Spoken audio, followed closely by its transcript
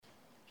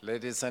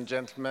Ladies and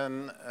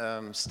gentlemen,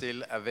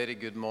 still a very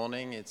good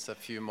morning. It's a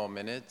few more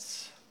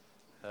minutes.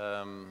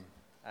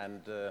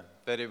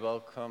 Very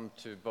welcome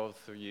to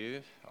both of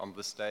you on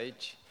the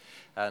stage.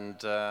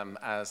 And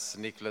as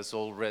Nicholas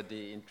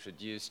already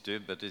introduced you,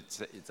 but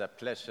it's a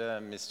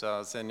pleasure, Mr.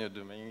 Arsenio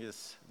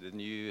Dominguez, the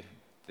new,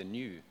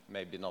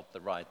 maybe not the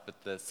right, but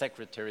the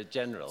Secretary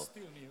General.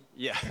 Still new.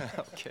 Yeah,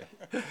 okay.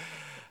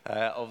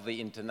 Of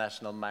the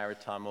International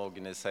Maritime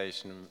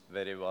Organization,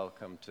 very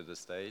welcome to the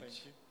stage.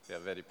 Thank you. We are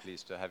very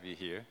pleased to have you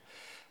here.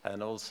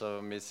 And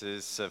also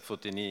Mrs.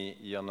 Fotini,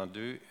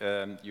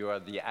 Ioannidou, you are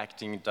the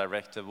Acting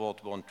Director of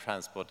Waterborne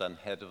Transport and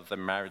Head of the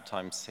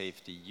Maritime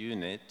Safety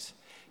Unit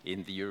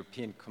in the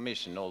European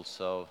Commission,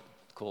 also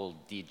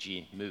called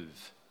DG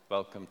Move.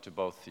 Welcome to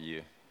both of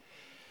you.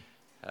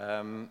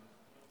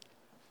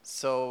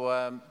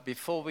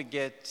 Before we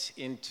get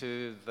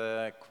into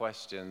the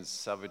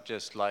questions, I would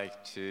just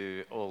like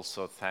to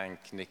also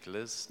thank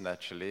Nicholas,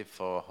 naturally,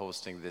 for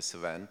hosting this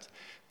event.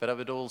 But I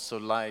would also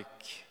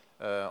like,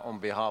 on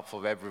behalf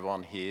of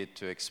everyone here,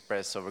 to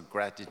express our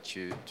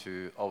gratitude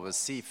to our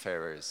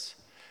seafarers,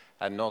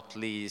 and not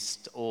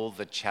least all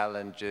the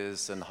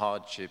challenges and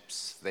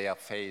hardships they are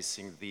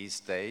facing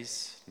these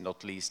days,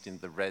 not least in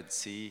the Red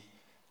Sea,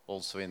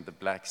 also in the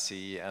Black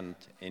Sea, and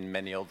in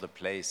many other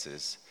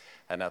places.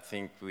 And I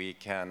think we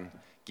can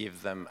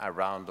give them a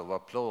round of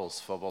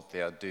applause for what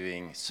they are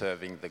doing,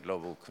 serving the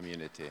global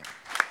community.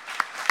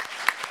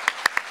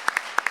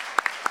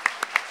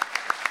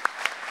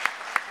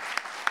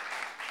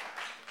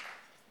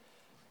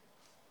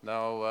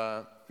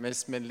 Now,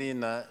 Ms.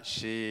 Melina,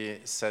 she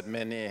said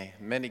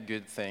many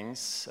good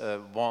things.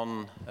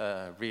 One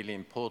really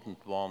important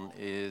one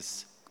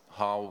is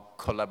how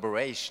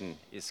collaboration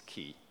is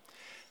key.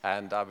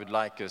 And I would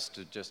like us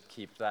to just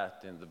keep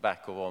that in the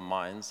back of our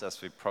minds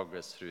as we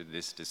progress through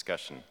this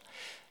discussion.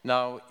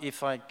 Now,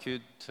 if I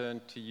could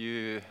turn to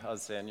you,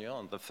 Arsenio,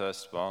 on the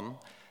first one.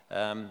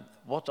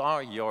 What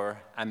are your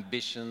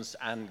ambitions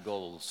and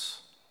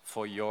goals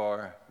for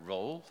your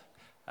role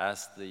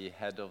as the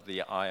head of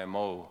the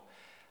IMO?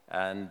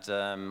 And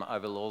I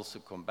will also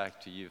come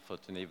back to you,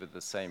 Fotini, with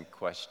the same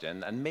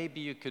question. And maybe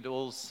you could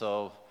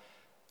also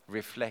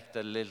reflect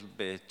a little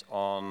bit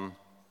on,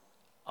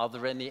 are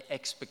there any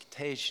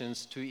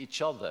expectations to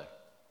each other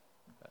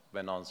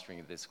when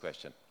answering this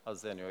question?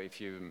 Arsenio, if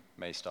you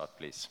may start,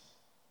 please.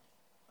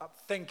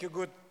 Thank you.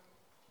 Good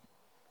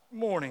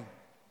morning.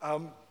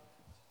 And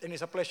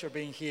it's a pleasure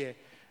being here.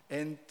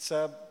 And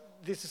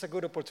this is a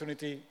good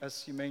opportunity,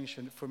 as you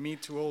mentioned, for me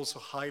to also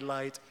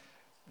highlight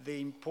the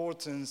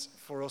importance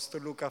for us to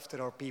look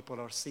after our people,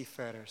 our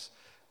seafarers.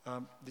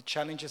 The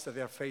challenges that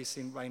they are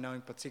facing right now,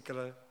 in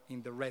particular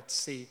in the Red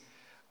Sea,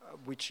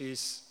 which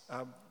is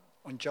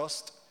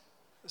unjust.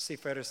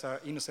 Seafarers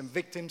are innocent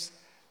victims,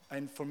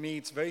 and for me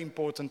it's very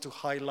important to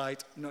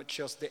highlight not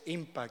just the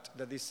impact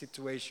that this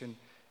situation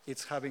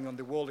is having on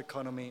the world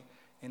economy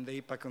and the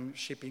impact on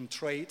shipping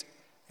trade,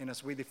 and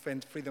as we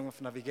defend freedom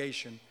of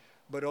navigation,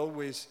 but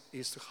always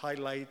is to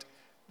highlight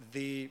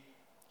the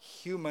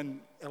human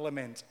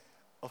element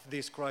of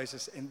this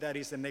crisis, and that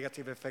is the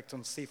negative effect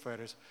on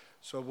seafarers.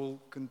 So I will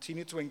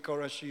continue to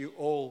encourage you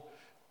all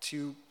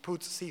to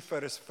put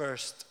seafarers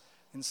first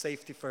and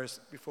safety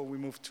first before we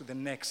move to the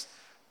next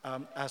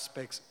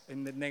aspects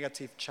and the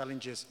negative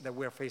challenges that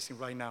we're facing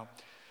right now.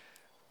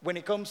 When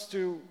it comes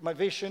to my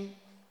vision,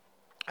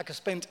 I could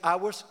spend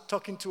hours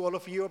talking to all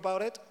of you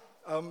about it.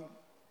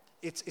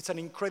 It's an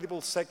incredible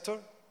sector,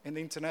 and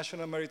the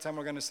International Maritime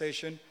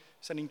Organization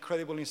is an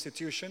incredible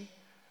institution.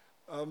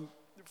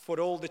 For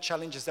all the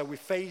challenges that we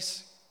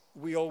face,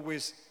 we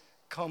always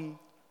come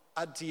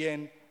at the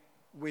end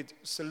with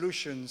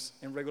solutions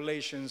and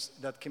regulations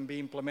that can be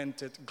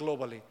implemented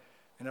globally.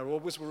 And I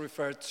always will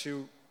refer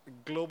to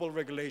global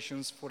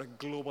regulations for a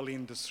global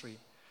industry.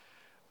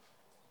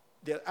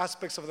 There are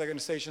aspects of the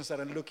organizations that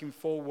are looking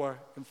forward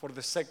and for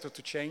the sector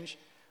to change,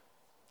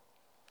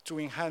 to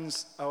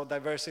enhance our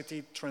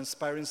diversity,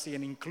 transparency,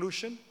 and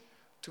inclusion,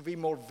 to be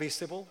more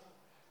visible.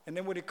 And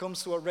then when it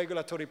comes to our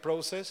regulatory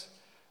process,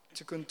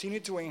 to continue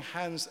to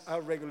enhance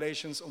our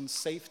regulations on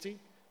safety,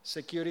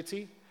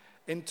 security,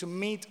 and to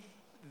meet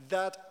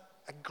that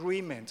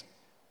agreement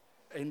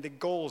and the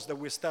goals that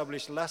we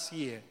established last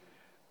year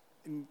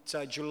in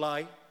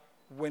July,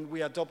 when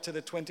we adopted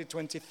the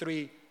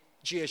 2023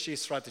 GHG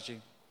strategy.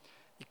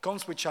 It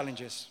comes with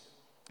challenges,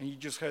 and you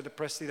just heard the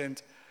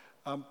President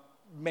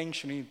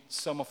mentioning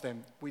some of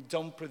them. We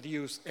don't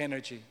produce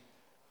energy,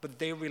 but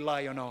they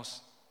rely on us.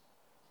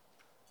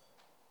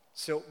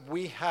 So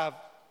we have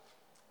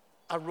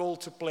a role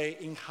to play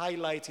in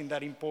highlighting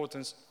that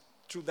importance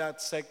through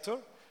that sector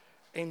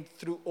and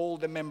through all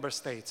the member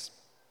states.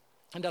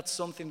 And that's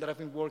something that I've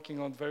been working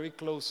on very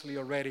closely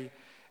already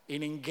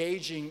in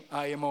engaging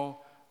IMO,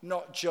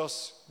 not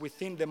just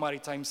within the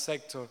maritime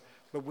sector,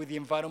 but with the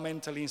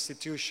environmental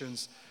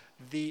institutions,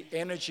 the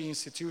energy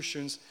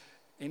institutions,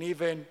 and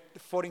even the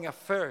foreign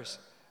affairs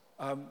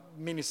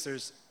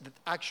ministers that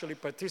actually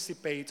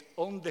participate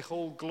on the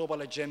whole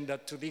global agenda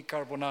to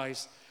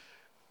decarbonize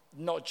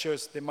not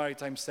just the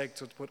maritime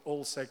sector, but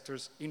all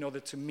sectors in order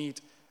to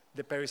meet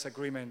the Paris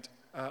Agreement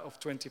of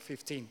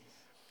 2015.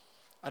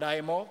 At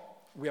IMO,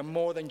 we are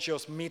more than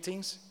just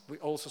meetings. We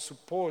also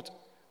support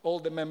all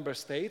the member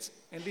states,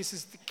 and this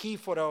is the key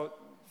for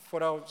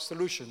our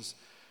solutions.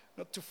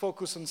 Not to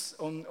focus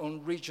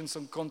on regions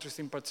and countries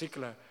in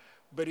particular,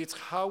 but it's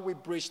how we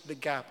bridge the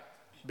gap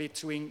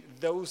between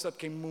those that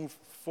can move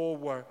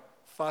forward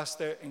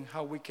faster and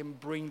how we can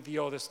bring the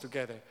others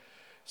together.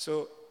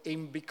 So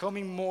in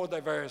becoming more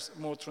diverse,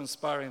 more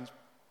transparent,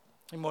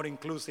 and more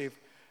inclusive,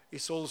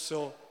 is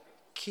also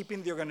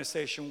keeping the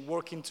organization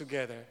working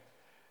together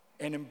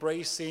and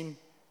embracing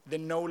the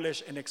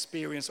knowledge and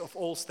experience of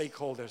all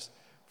stakeholders,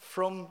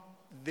 from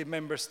the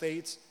member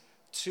states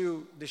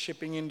to the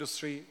shipping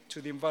industry,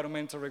 to the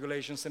environmental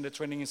regulations and the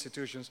training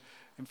institutions.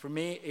 And for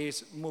me,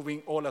 is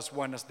moving all as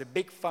one, as the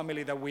big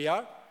family that we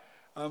are,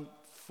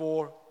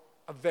 for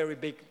a very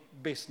big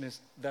business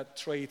that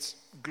trades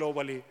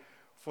globally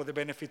for the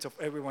benefits of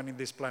everyone in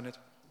this planet.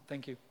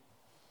 Thank you.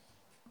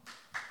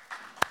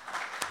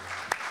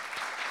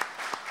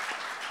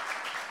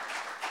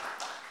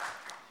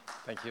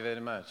 Thank you very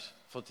much.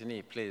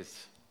 Fotini,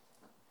 please.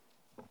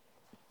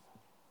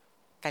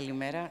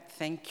 Kalimera,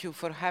 thank you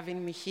for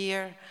having me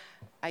here.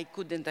 I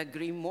couldn't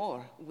agree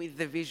more with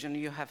the vision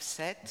you have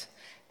set,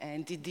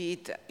 and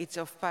indeed, it's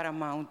of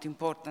paramount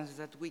importance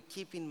that we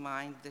keep in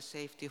mind the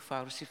safety of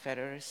our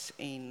seafarers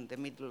in the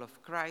middle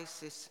of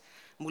crisis,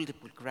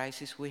 multiple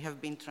crises we have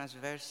been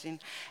traversing,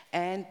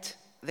 and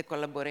the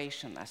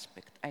collaboration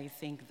aspect. I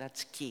think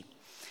that's key.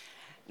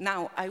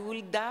 Now, I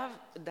will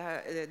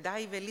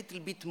dive a little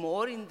bit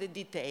more in the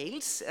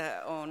details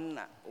on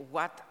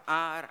what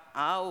are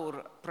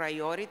our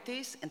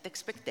priorities and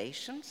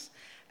expectations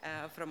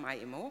from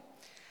IMO.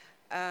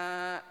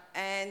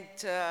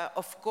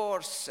 Of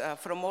course,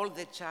 from all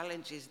the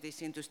challenges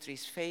this industry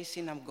is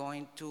facing, I'm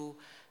going to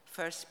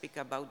first speak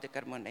about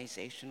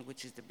decarbonization,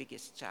 which is the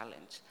biggest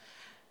challenge.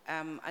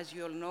 As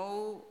you all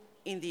know,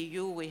 in the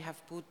EU, we have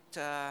put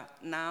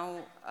now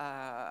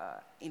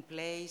in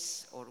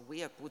place, or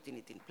we are putting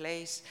it in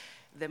place,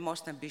 the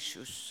most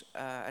ambitious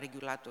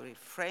regulatory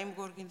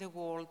framework in the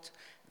world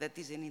that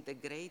is an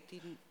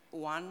integrated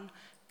one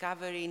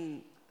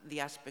covering the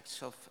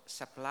aspects of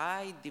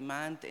supply,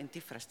 demand, and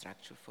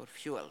infrastructure for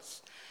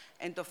fuels.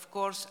 And of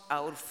course,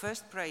 our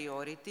first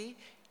priority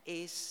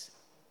is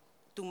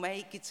to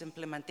make its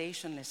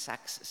implementation a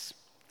success.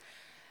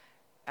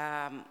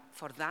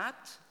 For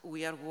that,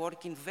 we are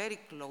working very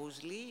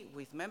closely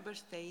with member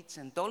states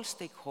and all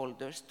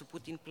stakeholders to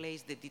put in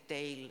place the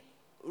detailed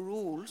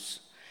rules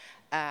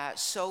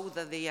so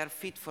that they are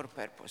fit for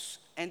purpose.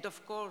 And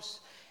of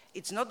course,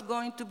 it's not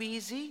going to be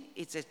easy.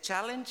 It's a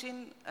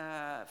challenging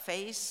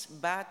phase,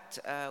 but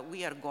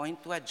we are going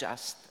to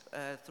adjust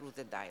through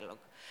the dialogue.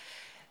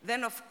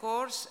 Then, of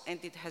course,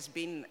 and it has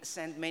been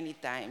said many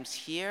times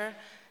here,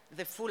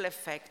 the full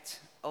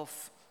effect of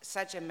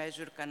such a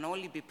measure can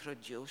only be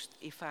produced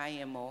if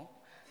IMO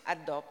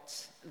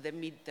adopts the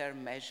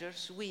midterm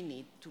measures we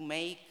need to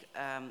make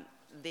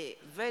the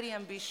very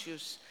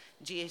ambitious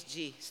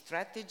GSG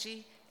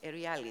strategy a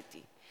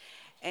reality.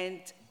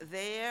 And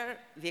there,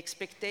 the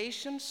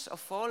expectations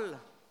of all,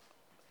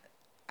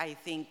 I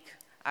think,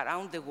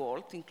 around the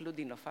world,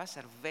 including of us,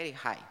 are very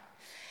high.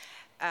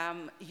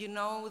 You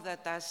know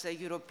that as a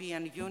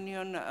European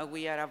Union,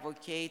 we are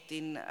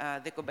advocating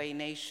the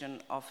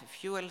combination of a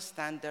fuel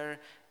standard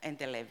and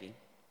a levy,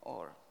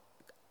 or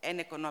an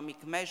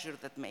economic measure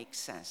that makes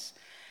sense.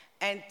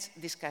 And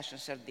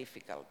discussions are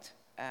difficult.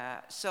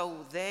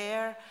 So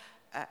there,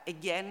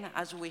 again,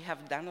 as we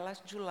have done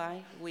last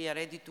July, we are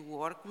ready to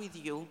work with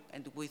you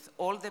and with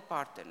all the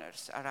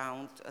partners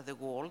around the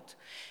world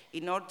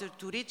in order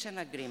to reach an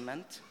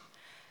agreement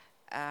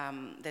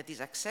that is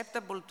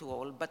acceptable to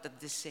all, but at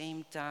the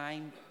same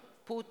time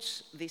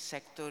puts this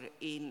sector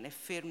in a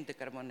firm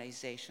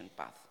decarbonization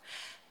path.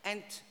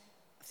 And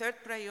third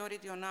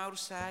priority on our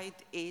side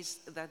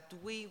is that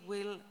we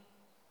will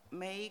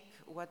make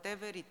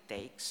whatever it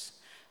takes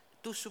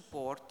to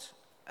support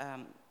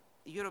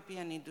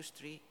European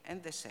industry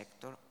and the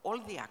sector, all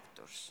the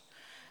actors,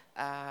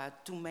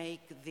 to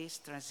make this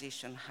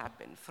transition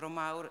happen. From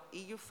our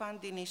EU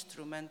funding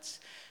instruments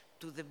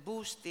to the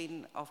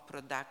boosting of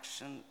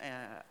production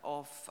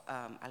of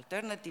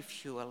alternative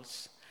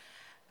fuels,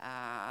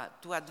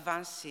 to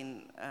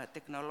advancing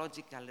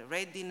technological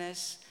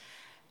readiness,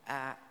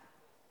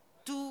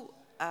 to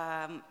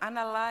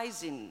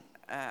analyzing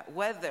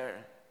whether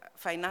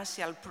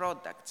financial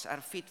products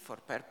are fit for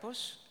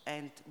purpose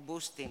and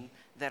boosting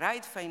the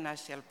right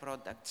financial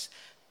products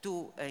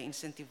to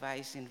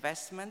incentivize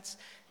investments.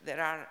 There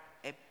are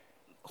a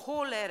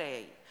whole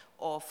array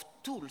of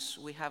tools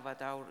we have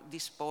at our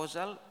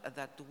disposal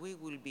that we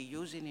will be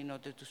using in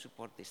order to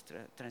support this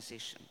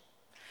transition.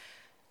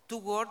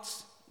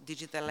 Towards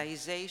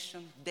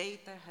digitalization,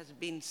 data has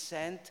been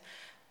sent,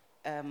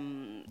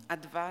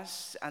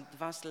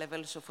 advanced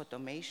levels of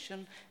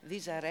automation.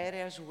 These are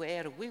areas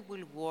where we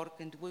will work,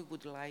 and we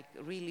would like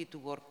really to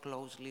work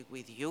closely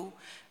with you.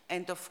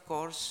 And of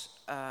course,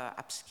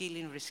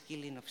 upskilling,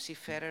 reskilling of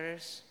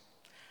seafarers,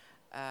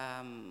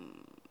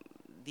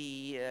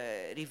 the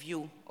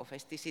review of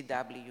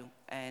STCW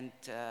and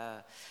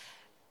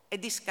a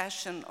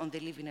discussion on the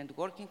living and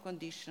working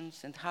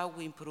conditions and how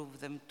we improve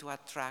them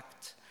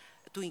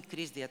to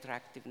increase the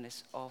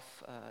attractiveness of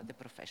the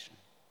profession.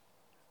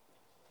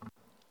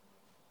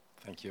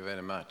 Thank you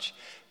very much.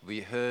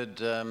 We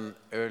heard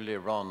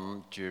earlier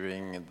on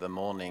during the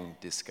morning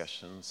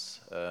discussions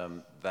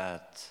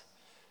that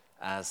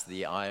as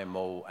the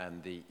IMO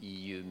and the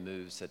EU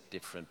moves at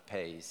different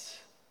pace,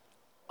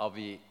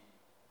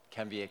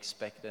 can we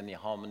expect any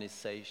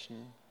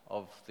harmonization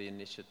of the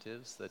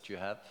initiatives that you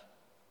have?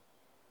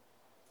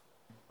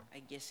 I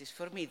guess it's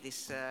for me,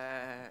 this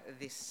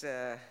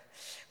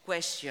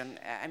question.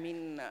 I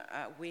mean,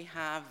 we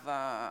have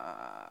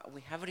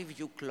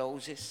review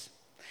clauses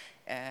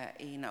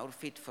in our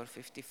Fit for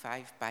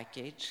 55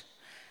 package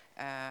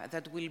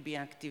that will be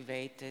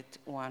activated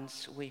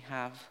once we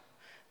have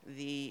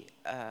the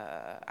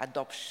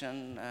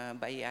adoption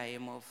by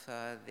IMO of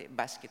the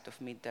basket of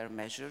midterm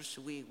measures.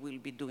 We will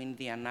be doing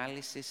the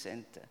analysis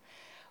and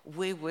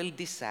we will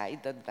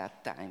decide at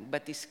that time.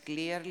 But it's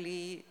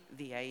clearly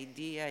the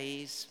idea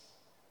is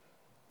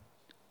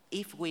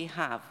if we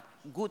have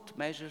good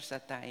measures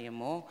at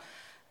IMO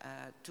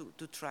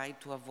to try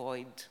to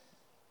avoid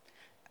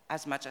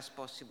as much as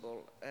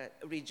possible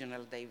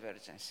regional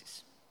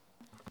divergences.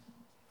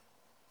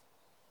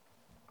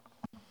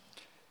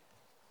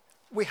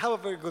 We have a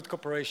very good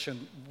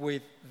cooperation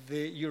with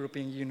the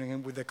European Union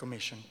and with the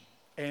Commission.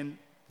 And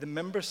the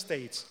member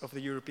states of the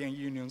European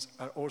Union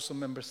are also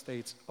member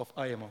states of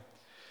IMO.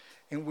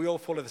 And we all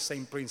follow the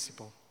same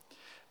principle.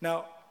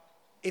 Now,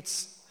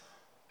 it's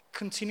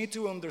continue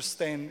to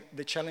understand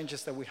the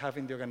challenges that we have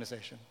in the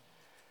organization.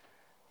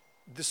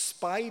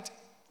 Despite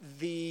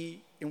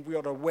and we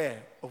are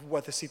aware of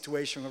what the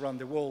situation around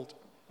the world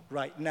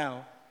right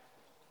now,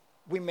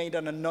 we made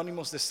an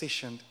anonymous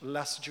decision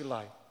last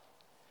July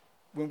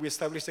when we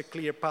established a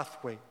clear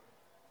pathway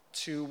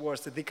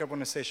towards the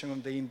decarbonization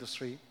of the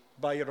industry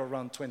by or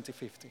around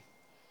 2050.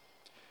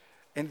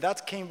 And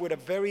that came with a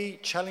very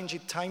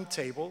challenging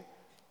timetable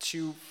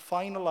to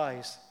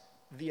finalize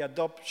the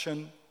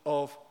adoption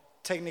of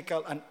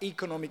technical and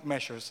economic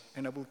measures.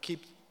 And I will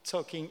keep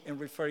talking and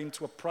referring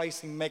to a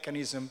pricing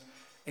mechanism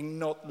and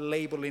not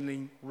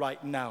labeling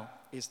right now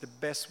is the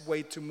best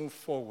way to move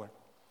forward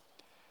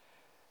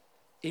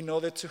in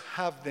order to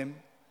have them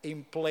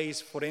in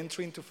place for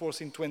entry into force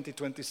in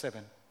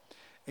 2027.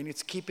 And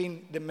it's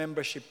keeping the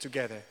membership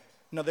together.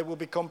 Now there will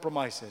be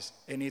compromises,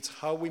 and it's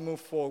how we move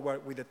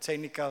forward with the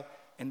technical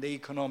and the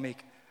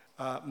economic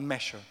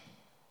measure.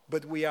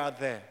 But we are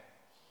there.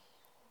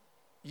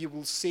 You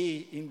will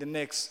see in the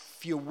next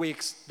few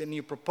weeks the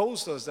new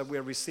proposals that we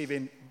are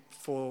receiving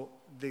for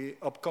the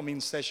upcoming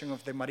session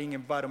of the Marine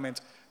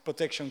Environment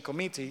Protection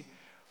Committee,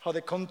 how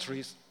the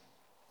countries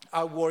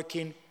are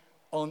working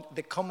on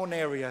the common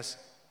areas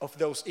of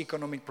those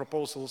economic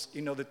proposals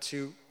in order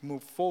to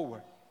move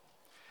forward.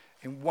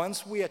 And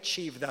once we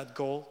achieve that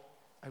goal,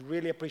 I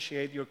really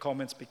appreciate your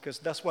comments because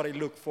that's what I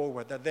look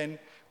forward, that then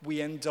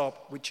we end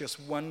up with just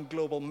one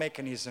global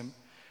mechanism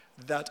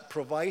that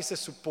provides the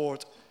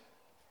support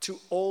to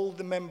all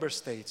the member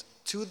states,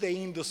 to the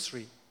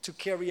industry, to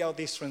carry out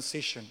this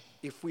transition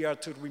if we are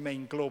to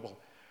remain global.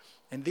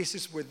 And this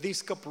is where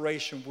this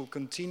cooperation will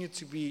continue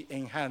to be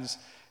enhanced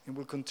and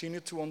will continue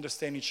to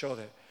understand each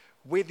other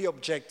with the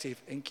objective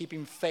and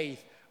keeping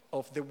faith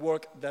of the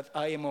work that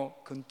IMO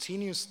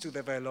continues to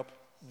develop,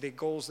 the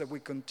goals that we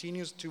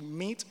continue to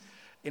meet,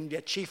 and the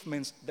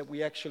achievements that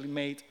we actually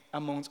made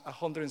amongst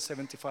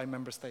 175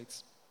 member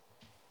states.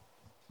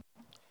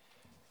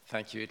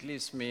 Thank you. It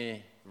leaves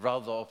me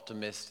rather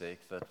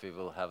optimistic that we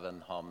will have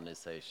an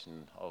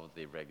harmonization of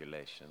the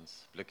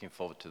regulations. Looking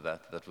forward to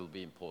that. That will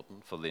be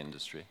important for the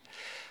industry.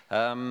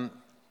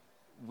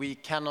 We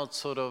cannot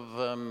sort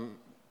of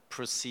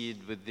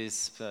proceed with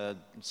this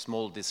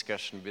small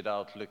discussion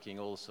without looking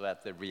also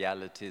at the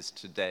realities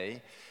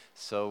today.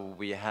 So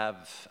we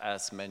have,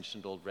 as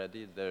mentioned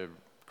already, the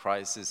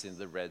crisis in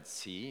the Red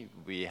Sea.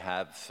 We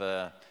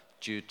have,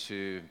 due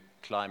to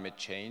climate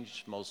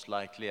change, most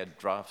likely a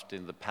drought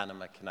in the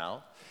Panama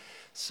Canal.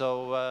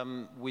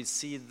 So we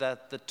see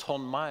that the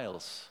ton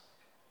miles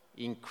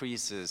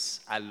increases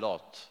a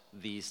lot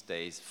these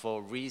days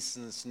for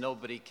reasons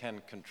nobody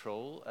can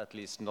control, at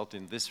least not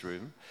in this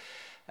room.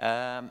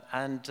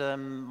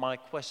 My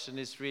question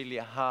is really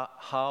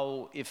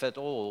how, if at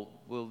all,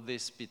 will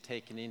this be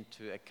taken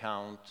into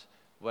account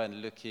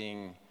when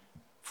looking,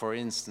 for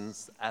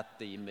instance, at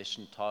the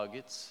emission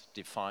targets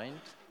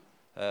defined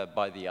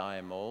by the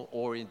IMO,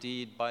 or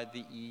indeed by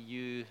the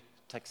EU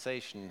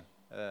taxation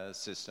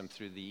system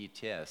through the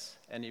ETS.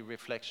 Any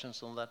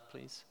reflections on that,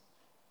 please?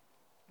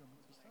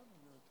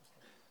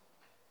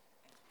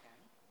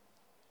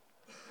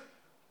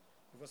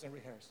 It wasn't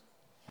rehearsed.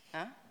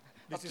 Huh?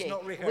 This okay. is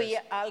not rehearsed. We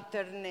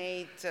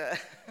alternate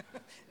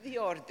the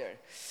order.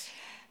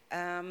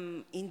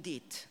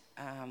 Indeed,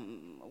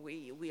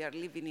 we are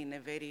living in a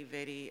very,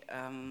 very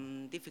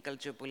difficult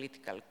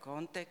geopolitical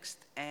context,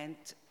 and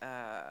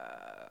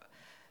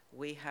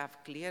we have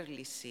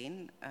clearly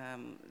seen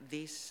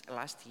this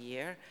last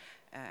year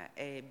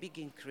a big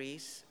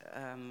increase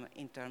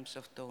in terms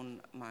of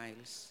ton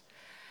miles.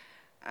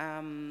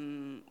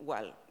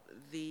 Well,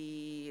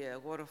 the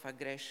war of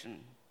aggression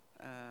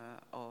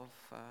of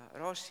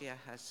Russia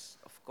has,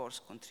 of course,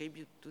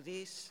 contributed to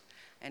this,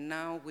 and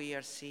now we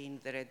are seeing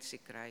the Red Sea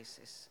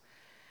crisis.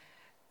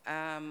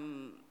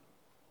 And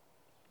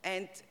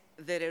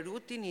the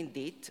rerouting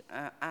indeed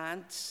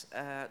adds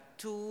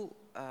to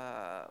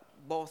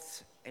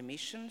both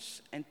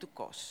emissions and to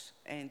costs,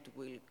 and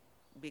will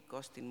be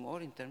costing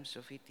more in terms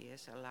of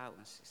ETS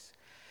allowances.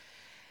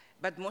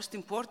 But most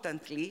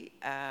importantly,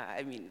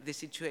 I mean, the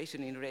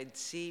situation in Red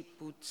Sea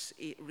puts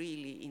it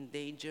really in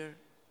danger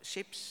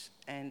ships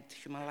and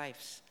human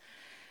lives.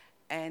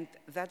 And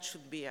that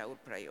should be our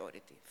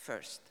priority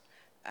first.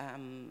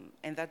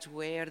 And that's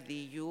where the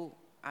EU,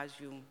 as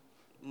you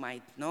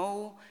might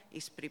know,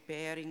 is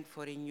preparing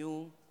for a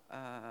new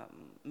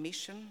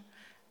mission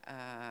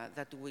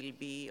that will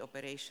be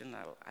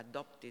operational,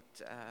 adopted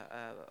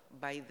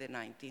by the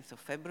 19th of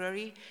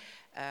February,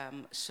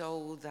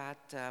 so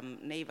that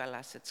naval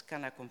assets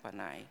can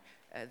accompany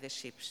the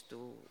ships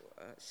to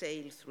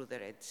sail through the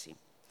Red Sea.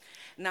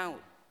 Now,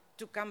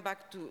 to come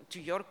back to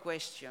your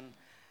question,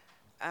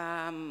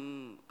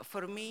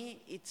 for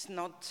me, it's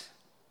not,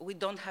 we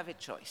don't have a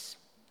choice.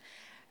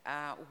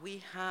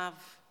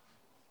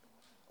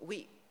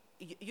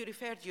 You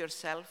referred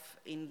yourself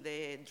in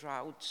the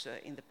droughts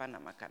in the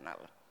Panama Canal.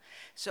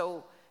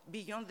 So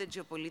beyond the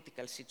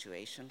geopolitical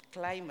situation,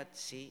 climate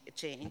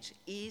change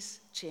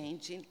is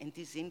changing and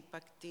is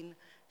impacting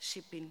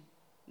shipping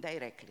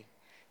directly.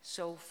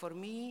 So for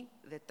me,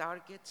 the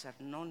targets are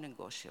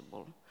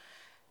non-negotiable.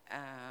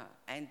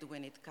 And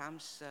when it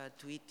comes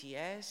to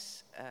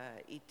ETS,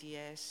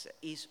 ETS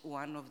is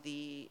one of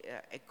the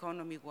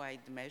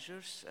economy-wide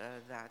measures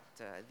that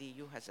the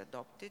EU has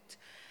adopted.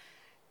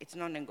 It's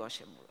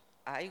non-negotiable.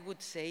 I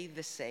would say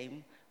the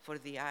same for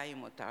the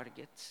IMO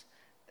targets.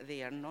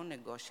 They are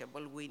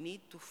non-negotiable. We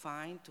need to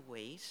find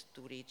ways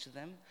to reach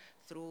them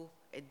through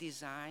a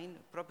design,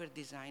 proper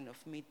design of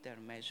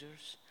mid-term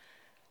measures.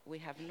 We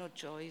have no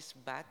choice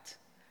but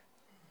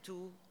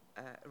to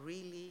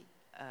really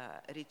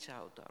reach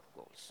out our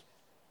goals.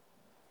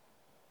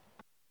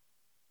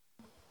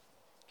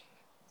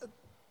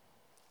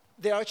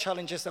 There are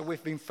challenges that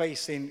we've been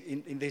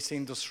facing in this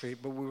industry,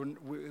 but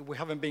we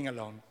haven't been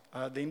alone.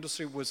 The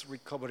industry was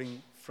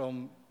recovering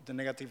from the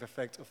negative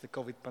effect of the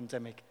COVID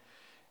pandemic,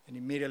 and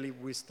immediately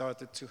we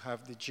started to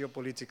have the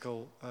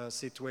geopolitical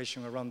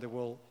situation around the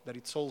world that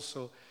it's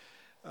also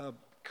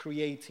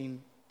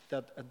creating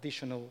that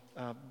additional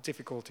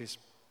difficulties.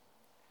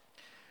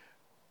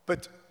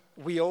 But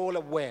we're all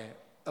aware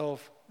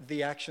of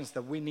the actions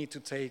that we need to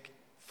take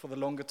for the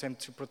longer term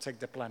to protect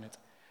the planet.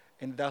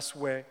 And that's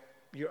where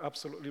you're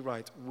absolutely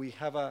right. We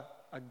have a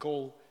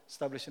goal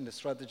established in the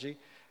strategy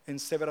and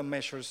several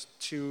measures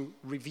to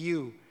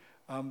review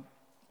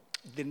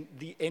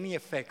any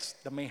effects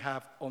that may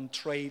have on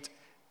trade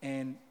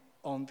and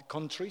on the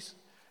countries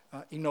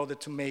in order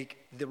to make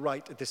the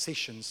right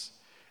decisions.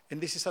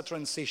 And this is a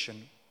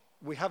transition.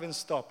 We haven't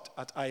stopped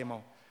at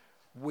IMO.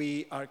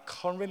 We are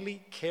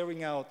currently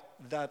carrying out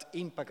that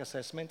impact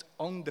assessment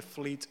on the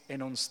fleet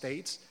and on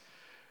states.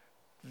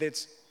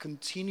 That's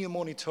continue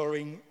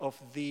monitoring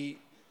of the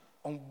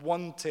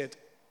unwanted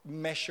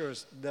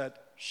measures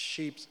that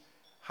ships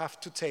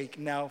have to take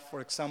now, for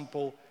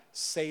example,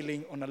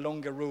 sailing on a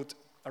longer route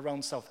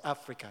around South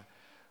Africa.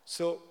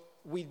 So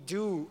we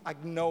do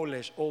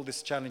acknowledge all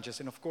these challenges,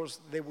 and of course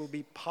they will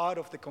be part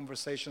of the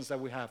conversations that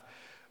we have.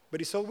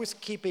 But it's always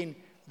keeping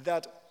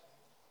that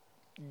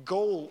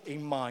goal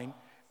in mind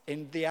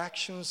and the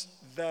actions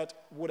that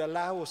would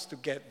allow us to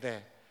get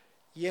there.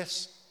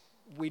 Yes,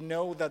 we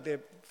know that there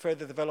are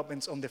further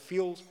developments on the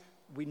field.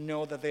 We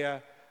know that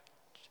there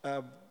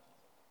are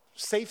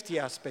safety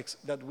aspects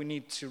that we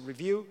need to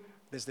review.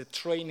 There's the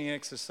training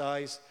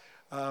exercise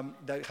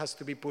that has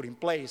to be put in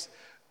place.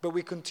 But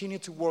we continue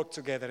to work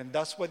together, and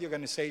that's what the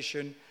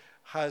organization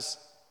has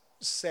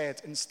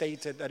said and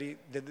stated,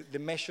 that the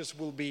measures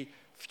will be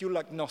fuel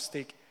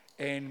agnostic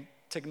and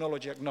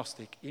technology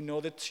agnostic in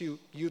order to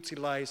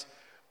utilize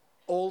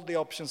all the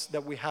options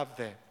that we have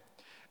there.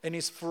 And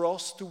it's for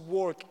us to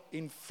work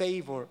in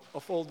favor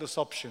of all those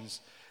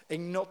options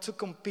and not to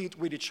compete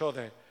with each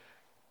other,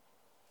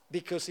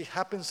 because it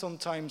happens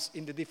sometimes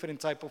in the different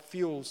type of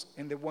fuels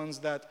and the ones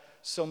that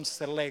some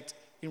select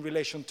in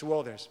relation to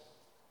others.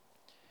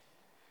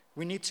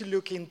 We need to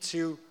look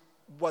into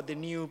what the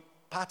new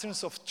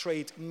patterns of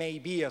trade may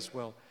be as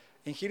well.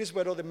 And here is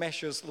where other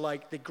measures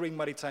like the Green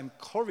Maritime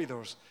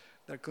Corridors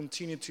that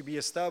continue to be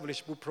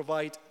established will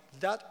provide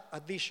that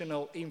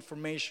additional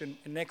information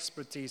and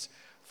expertise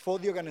for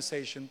the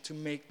organization to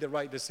make the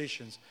right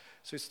decisions.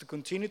 So it's to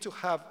continue to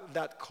have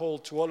that call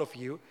to all of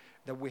you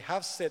that we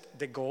have set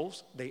the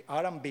goals. They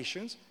are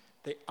ambitions.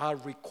 They are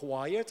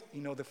required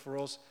in order for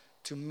us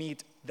to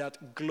meet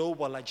that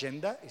global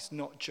agenda. It's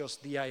not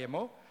just the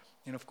IMO.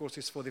 And of course,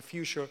 it's for the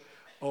future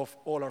of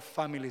all our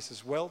families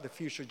as well, the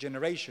future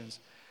generations.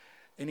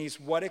 And it's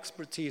what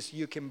expertise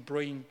you can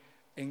bring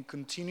and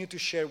continue to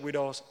share with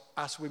us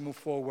as we move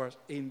forward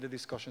in the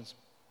discussions.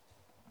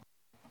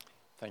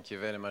 Thank you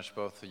very much,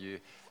 both of you.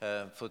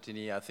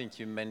 Fotini, I think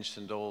you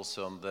mentioned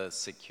also on the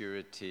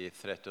security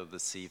threat of the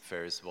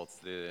seafarers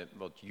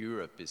what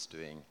Europe is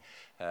doing.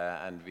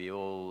 And we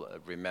all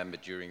remember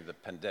during the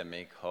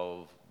pandemic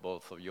how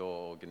both of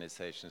your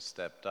organizations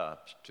stepped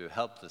up to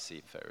help the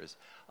seafarers.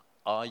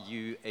 Are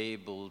you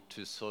able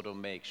to sort of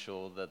make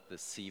sure that the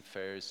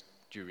seafarers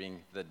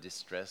during the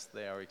distress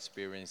they are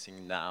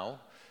experiencing now,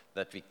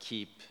 that we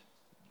keep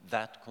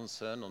that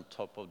concern on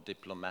top of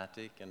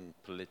diplomatic and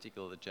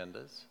political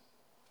agendas?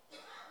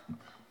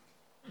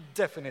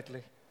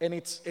 Definitely, and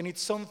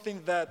it's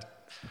something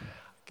that I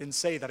can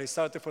say that I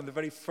started from the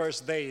very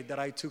first day that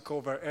I took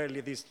over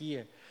earlier this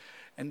year,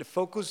 and the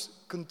focus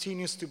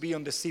continues to be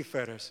on the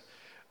seafarers.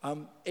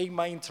 In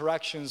my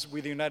interactions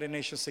with the United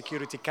Nations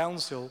Security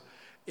Council,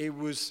 it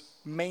was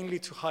mainly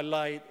to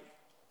highlight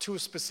two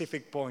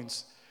specific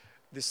points: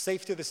 the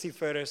safety of the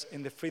seafarers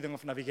and the freedom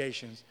of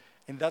navigation,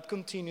 and that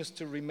continues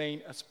to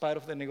remain as part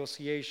of the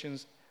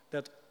negotiations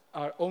that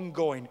are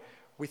ongoing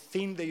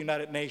within the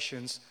United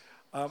Nations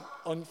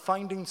on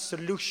finding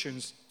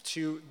solutions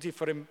to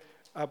different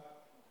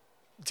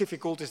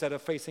difficulties that are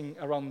facing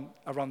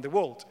around the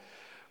world.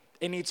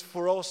 And it's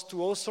for us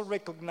to also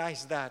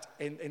recognize that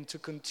and to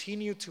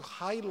continue to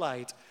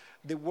highlight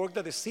the work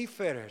that the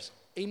seafarers,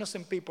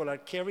 innocent people, are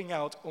carrying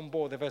out on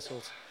board the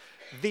vessels.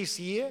 This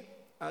year,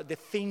 the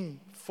theme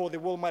for the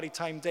World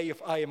Maritime Day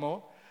of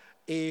IMO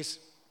is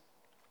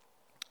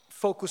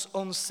focus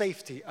on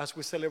safety as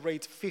we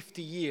celebrate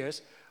 50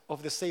 years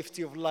of the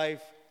Safety of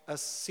Life at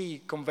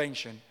Sea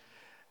Convention.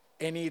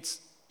 And it's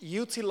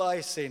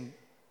utilizing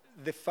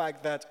the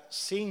fact that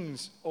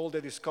since all the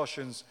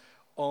discussions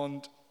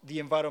on the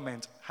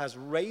environment has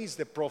raised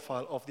the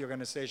profile of the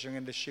organization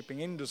and the shipping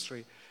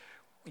industry,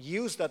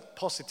 use that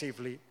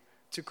positively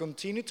to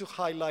continue to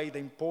highlight the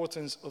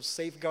importance of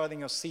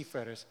safeguarding our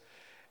seafarers.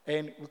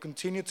 And we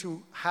continue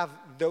to have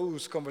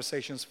those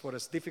conversations, for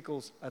as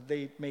difficult as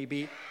they may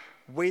be,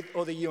 with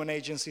other UN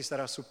agencies that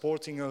are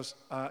supporting us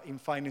in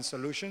finding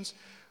solutions,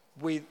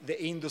 with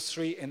the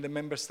industry and the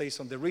member states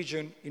on the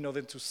region in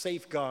order to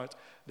safeguard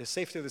the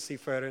safety of the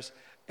seafarers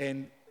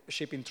and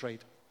shipping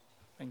trade.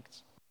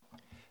 Thanks.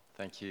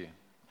 Thank you.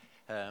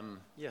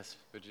 Yes,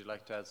 would you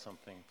like to add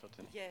something,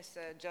 Fotini? Yes,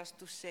 just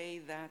to say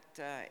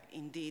that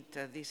indeed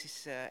this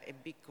is a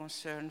big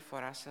concern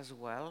for us as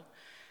well,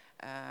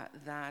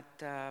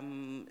 that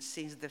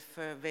since the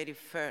very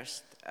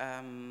first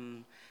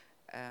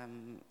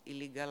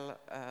illegal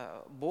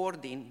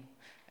boarding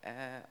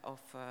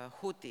of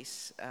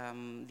Houthis,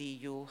 the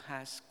EU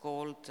has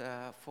called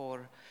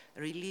for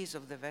release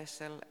of the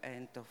vessel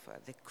and of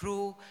the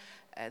crew.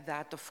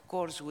 That, of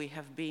course, we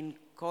have been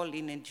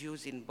calling and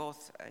using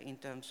both in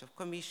terms of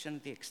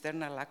Commission, the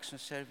External Action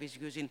Service,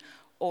 using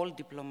all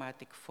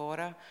diplomatic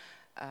fora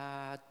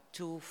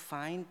to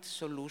find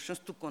solutions,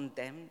 to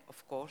condemn,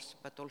 of course,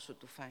 but also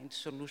to find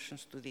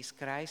solutions to this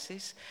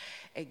crisis.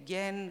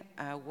 Again,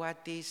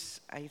 what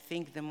is, I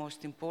think, the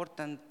most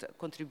important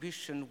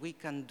contribution we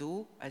can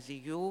do as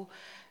EU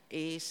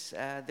is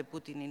the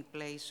putting in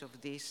place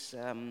of this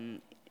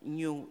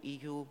new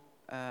EU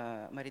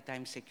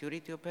maritime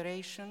security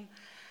operation.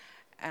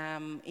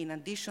 In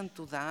addition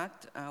to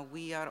that,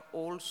 we are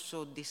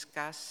also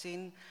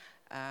discussing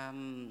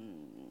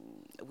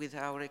with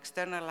our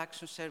External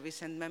Action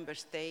Service and member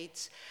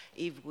states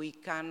if we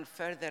can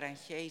further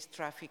enhance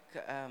traffic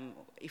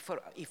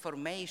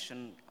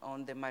information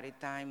on the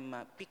maritime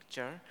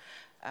picture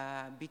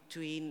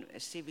between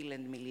civil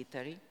and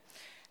military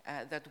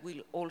that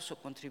will also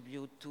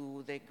contribute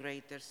to the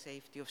greater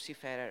safety of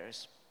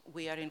seafarers.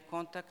 We are in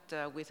contact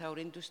with our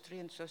industry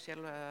and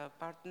social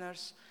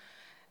partners,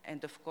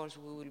 and of course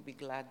we will be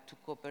glad to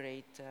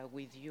cooperate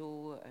with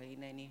you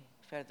in any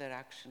further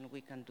action we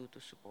can do to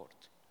support.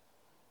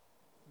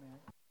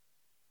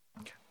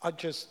 I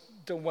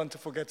just don't want to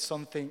forget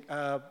something.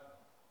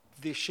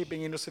 The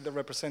shipping industry, the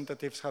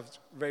representatives have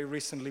very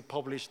recently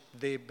published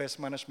the Best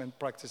Management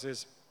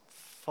Practices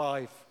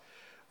 5,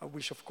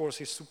 which of course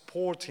is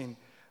supporting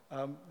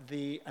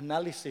the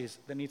analysis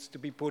that needs to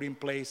be put in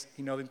place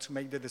in order to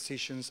make the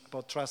decisions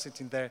about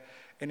transiting there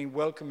and in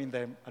welcoming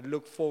them. I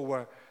look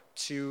forward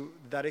to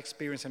that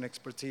experience and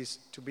expertise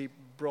to be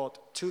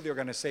brought to the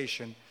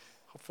organization,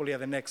 hopefully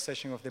at the next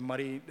session of the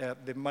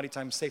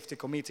Maritime Safety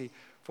Committee,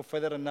 for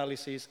further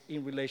analysis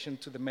in relation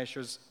to the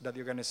measures that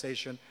the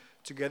organization,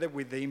 together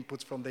with the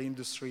inputs from the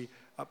industry,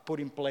 put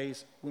in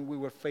place when we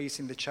were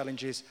facing the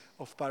challenges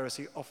of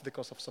piracy off the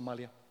coast of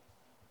Somalia.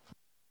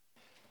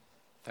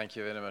 Thank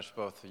you very much,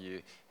 both of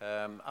you.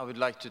 I would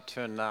like to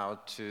turn now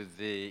to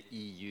the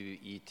EU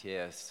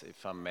ETS,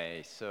 if I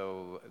may.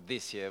 So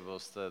this year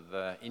was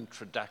the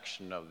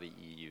introduction of the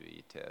EU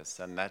ETS,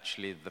 and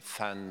actually the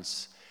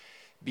funds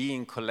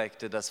being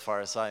collected, as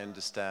far as I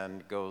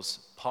understand, goes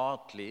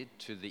partly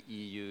to the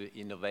EU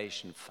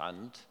Innovation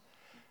Fund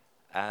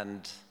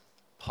and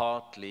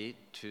partly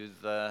to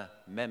the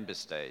member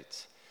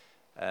states.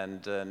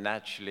 And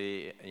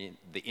naturally,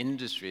 the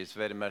industry is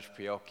very much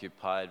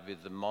preoccupied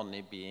with the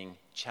money being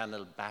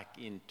channeled back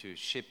into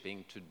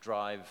shipping to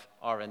drive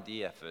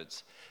R&D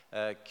efforts.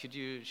 Could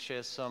you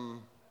share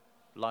some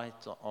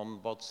light on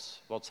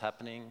what's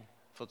happening,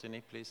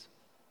 Fotini, please?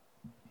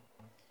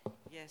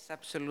 Yes,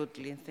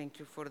 absolutely. Thank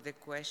you for the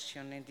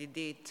question. And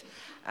indeed,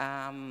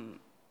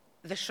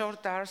 the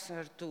short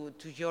answer to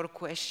your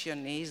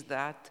question is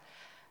that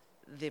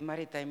the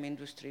maritime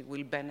industry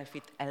will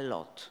benefit a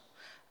lot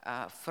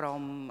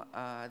from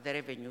the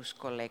revenues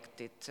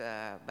collected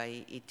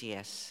by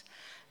ETS.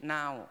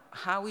 Now,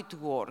 how it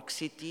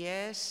works,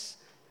 ETS,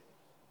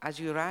 as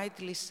you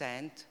rightly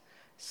said,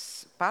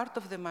 part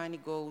of the money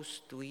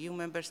goes to EU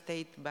member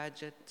state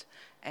budget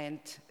and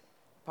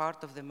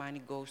part of the money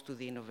goes to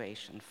the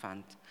Innovation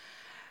Fund.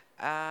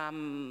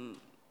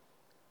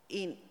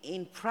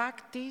 In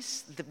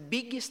practice, the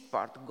biggest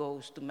part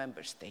goes to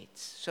member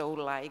states. So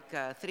like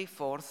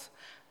 3/4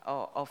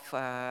 of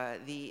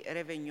the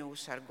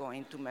revenues are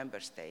going to member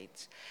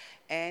states.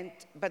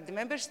 But the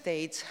member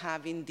states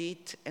have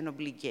indeed an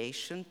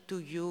obligation to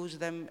use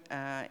them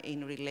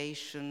in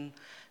relation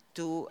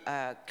to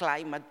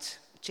climate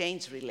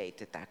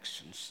change-related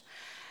actions.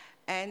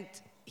 And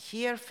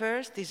here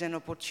first is an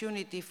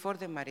opportunity for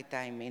the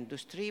maritime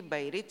industry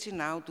by reaching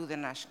out to the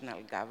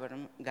national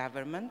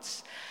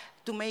governments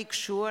to make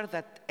sure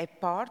that a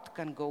part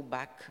can go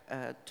back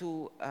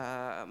to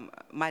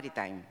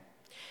maritime.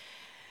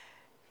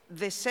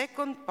 The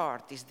second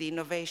part is the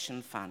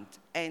Innovation Fund,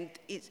 and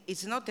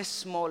it's not a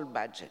small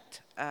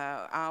budget.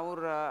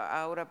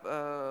 Our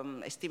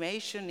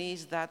estimation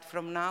is that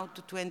from now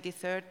to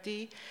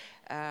 2030,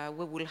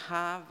 we will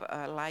have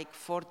like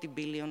 40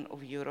 billion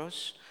of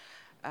euros,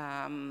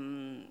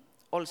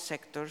 all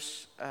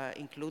sectors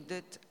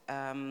included,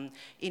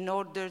 in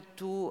order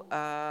to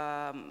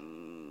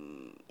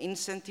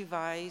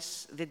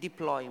incentivize the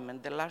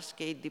deployment, the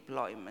large-scale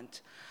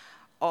deployment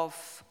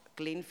of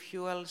clean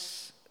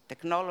fuels,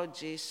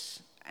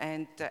 technologies,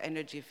 and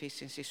energy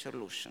efficiency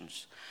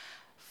solutions.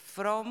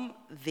 From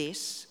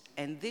this,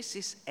 and this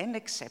is an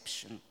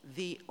exception,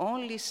 the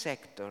only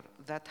sector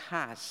that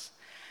has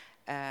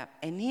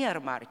an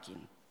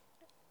earmarking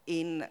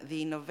in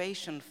the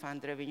Innovation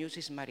Fund revenues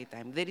is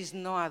maritime. There is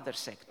no other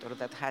sector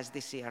that has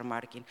this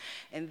earmarking.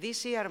 And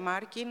this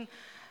earmarking,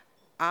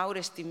 our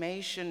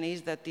estimation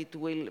is that it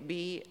will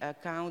be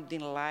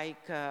accounting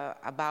like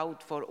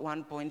about for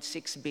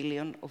 1.6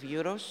 billion of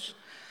euros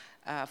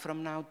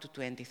from now to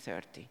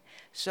 2030.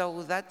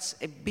 So that's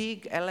a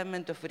big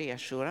element of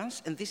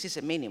reassurance, and this is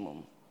a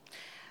minimum.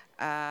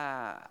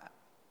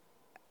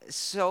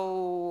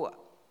 So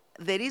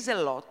there is a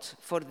lot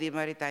for the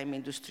maritime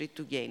industry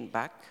to gain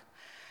back.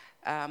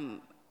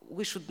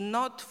 We should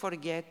not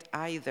forget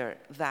either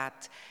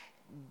that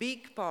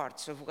big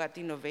parts of what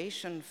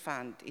Innovation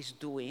Fund is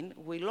doing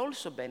will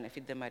also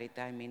benefit the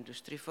maritime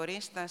industry. For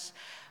instance,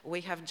 we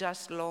have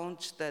just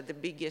launched the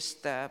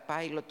biggest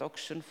pilot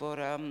auction for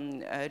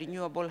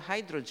renewable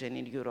hydrogen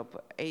in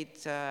Europe,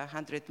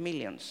 800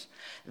 million.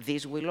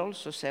 This will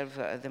also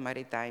serve the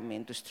maritime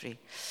industry.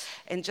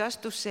 And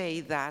just to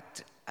say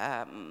that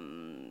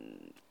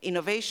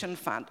Innovation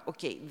Fund,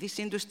 okay, this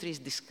industry is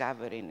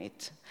discovering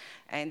it.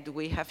 And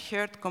we have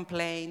heard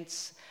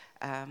complaints,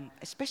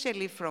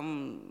 especially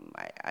from,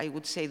 I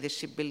would say, the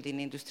shipbuilding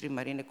industry,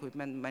 marine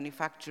equipment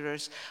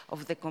manufacturers,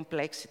 of the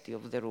complexity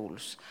of the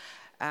rules.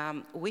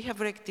 We have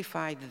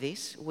rectified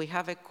this. We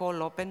have a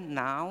call open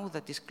now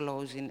that is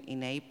closing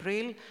in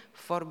April,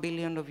 4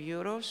 billion of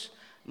euros,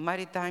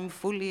 maritime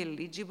fully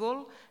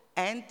eligible,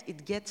 and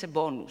it gets a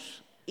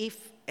bonus.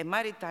 If a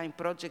maritime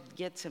project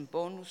gets a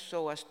bonus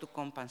so as to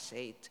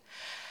compensate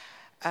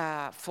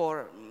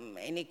for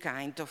any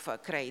kind of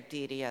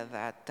criteria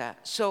that,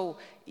 so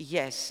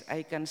yes,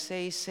 I can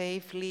say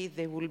safely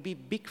there will be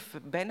big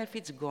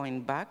benefits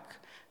going back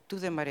to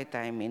the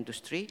maritime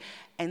industry,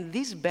 and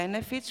these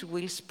benefits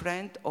will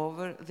spread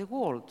over the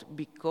world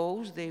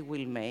because they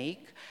will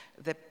make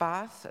the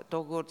path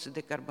towards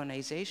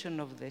decarbonization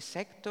of the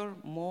sector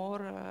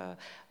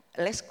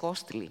less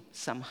costly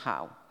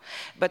somehow.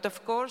 But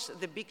of course,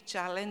 the big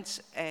challenge,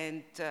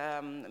 and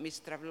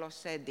Ms. Travlos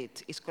said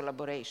it, is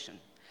collaboration.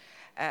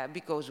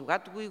 Because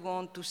what we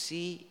want to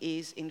see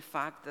is, in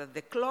fact, that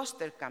the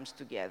cluster comes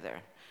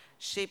together.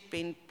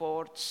 Shipping,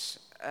 ports,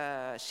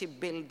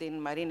 shipbuilding,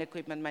 marine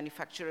equipment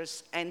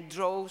manufacturers, and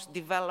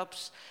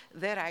develops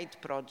the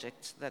right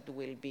projects that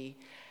will be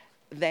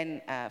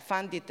then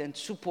funded and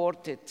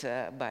supported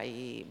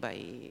by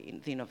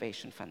the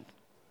Innovation Fund.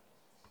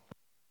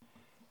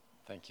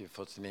 Thank you,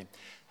 Fotini.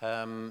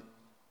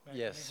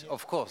 Yes,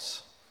 of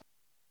course.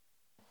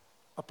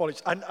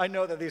 Apologies. I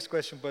know that this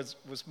question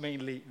was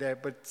mainly there,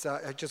 but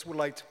I just would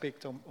like to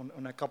pick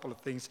on a couple of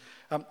things.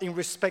 In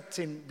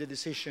respecting the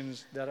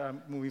decisions that are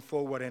moving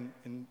forward,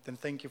 and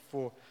thank you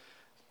for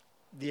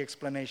the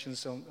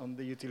explanations on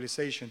the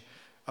utilization.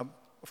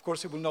 Of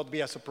course, it will not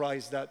be a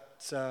surprise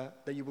that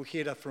you will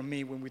hear that from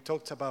me when we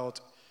talked about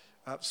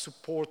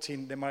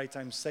supporting the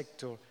maritime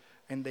sector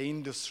and the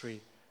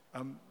industry.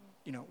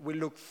 We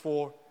look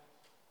for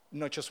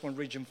not just one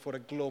region, for a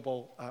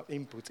global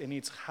input, and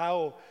it's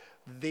how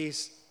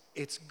this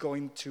it's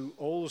going to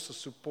also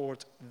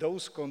support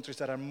those countries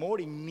that are more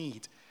in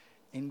need,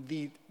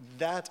 indeed,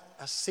 that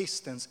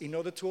assistance in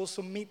order to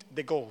also meet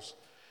the goals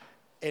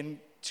and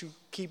to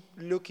keep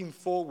looking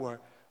forward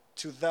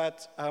to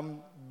that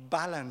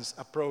balanced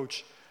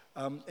approach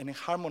and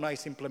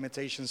harmonized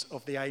implementations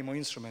of the IMO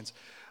instruments.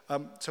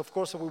 So of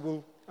course,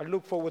 I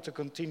look forward to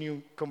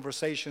continue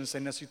conversations,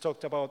 and as you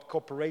talked about,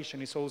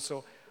 cooperation is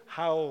also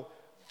how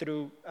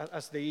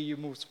as the EU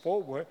moves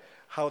forward,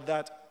 how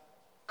that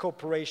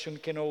cooperation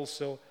can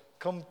also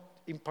come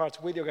in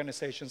part with the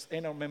organizations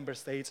and our member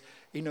states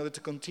in order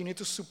to continue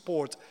to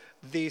support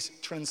these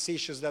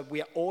transitions that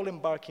we are all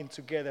embarking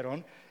together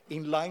on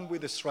in line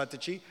with the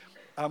strategy,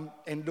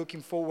 and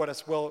looking forward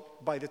as well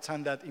by the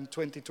time that in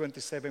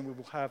 2027 we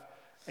will have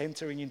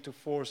entering into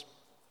force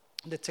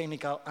the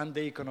technical and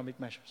the economic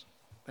measures.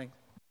 Thanks.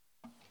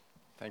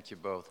 Thank you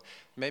both.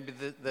 Maybe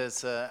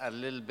there's a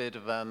little bit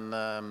of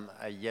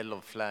a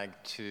yellow flag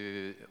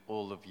to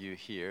all of you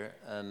here,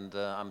 and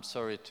I'm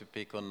sorry to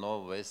pick on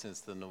Norway since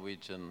the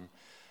Norwegian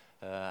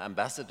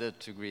ambassador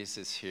to Greece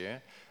is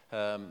here,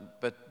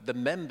 but the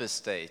member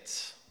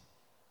states,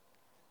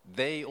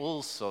 they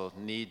also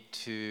need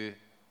to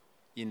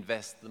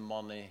invest the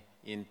money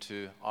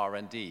into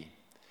R&D.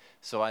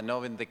 So I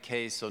know in the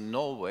case of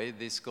Norway,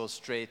 this goes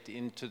straight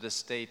into the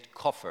state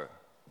coffer,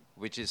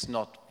 which is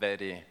not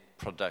very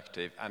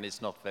productive and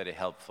it's not very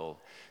helpful.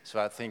 So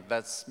I think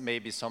that's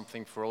maybe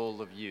something for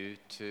all of you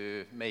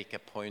to make a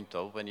point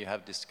of when you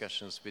have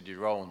discussions with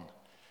your own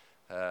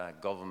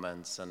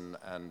governments and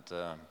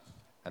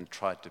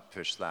try to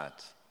push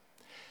that.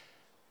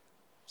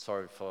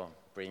 Sorry for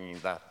bringing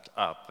that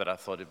up, but I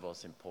thought it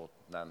was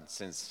important, and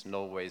since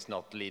Norway is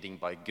not leading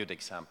by good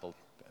example,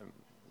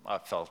 I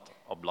felt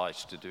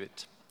obliged to do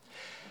it.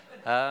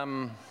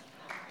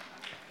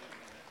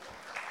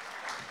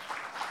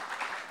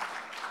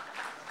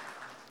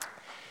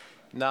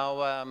 Now,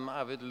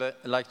 I would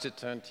like to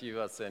turn to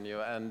you,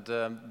 Arsenio, and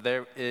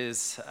there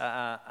is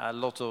a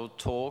lot of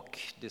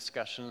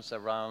discussions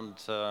around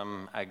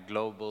a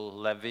global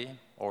levy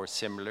or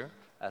similar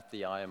at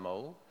the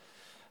IMO.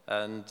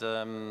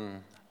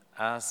 And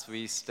as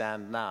we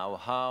stand now,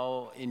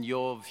 how, in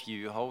your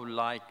view, how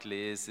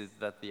likely is it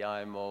that the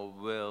IMO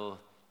will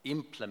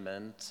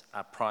implement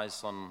a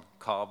price on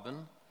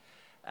carbon?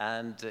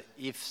 And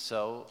if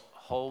so,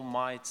 how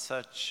might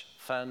such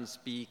funds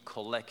be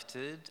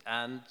collected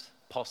and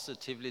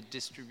positively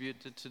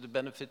distributed to the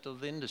benefit of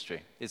the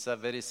industry? It's a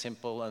very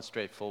simple and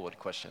straightforward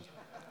question.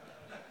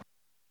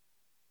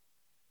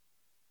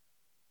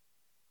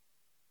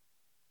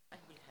 I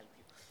will help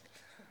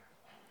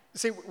you.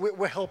 See,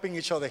 we're helping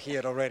each other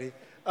here already.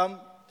 I'm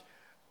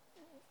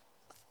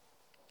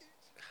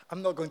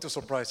not going to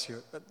surprise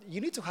you, but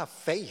you need to have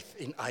faith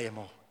in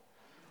IMO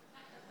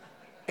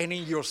and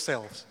in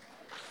yourselves.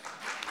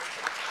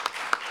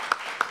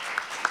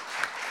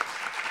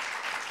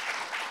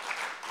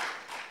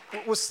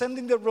 We're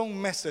sending the wrong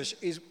message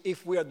is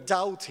if we are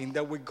doubting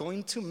that we're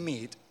going to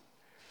meet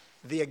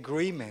the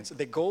agreements,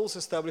 the goals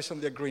established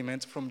on the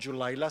agreement from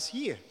July last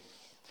year.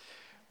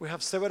 We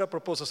have several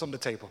proposals on the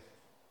table,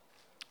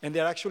 and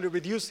they're actually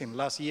reducing.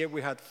 Last year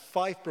we had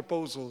 5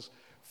 proposals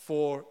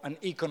for an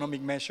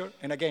economic measure,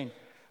 and again,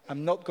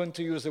 I'm not going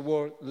to use the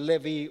word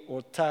levy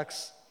or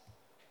tax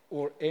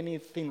or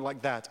anything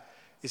like that.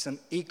 It's an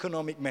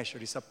economic measure,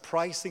 it's a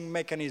pricing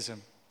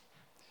mechanism.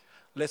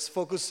 Let's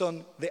focus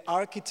on the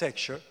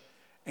architecture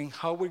and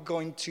how we're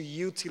going to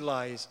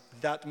utilize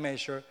that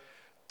measure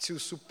to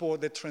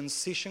support the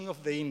transition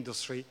of the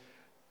industry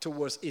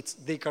towards its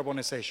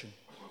decarbonization.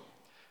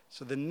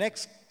 So the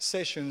next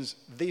sessions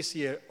this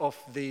year of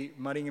the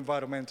Marine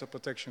Environmental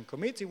Protection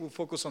Committee will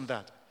focus on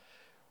that.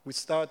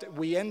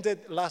 We ended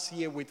last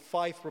year with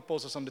 5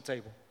 proposals on the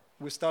table.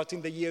 We're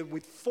starting the year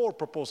with 4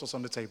 proposals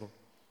on the table.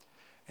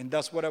 And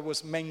that's what I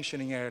was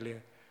mentioning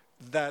earlier,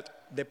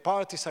 that the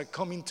parties are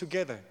coming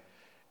together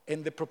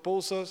and the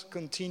proposals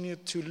continue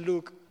to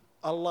look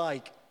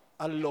alike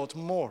a lot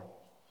more.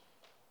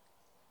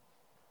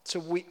 So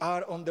we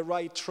are on the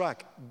right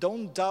track.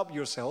 Don't doubt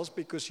yourselves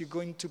because you're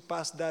going to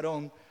pass that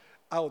on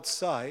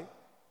outside,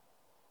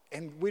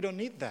 and we don't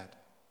need that.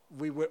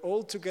 We were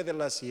all together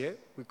last year.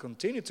 We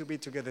continue to be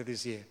together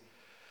this year.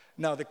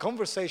 Now, the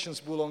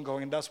conversations will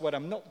ongoing, and that's what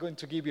I'm not going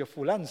to give you a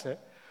full answer,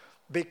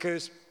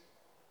 because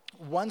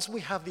once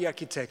we have the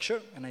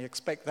architecture, and I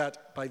expect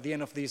that by the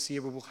end of this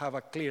year we will have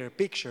a clearer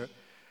picture.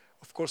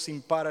 Of course,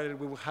 in parallel,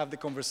 we will have the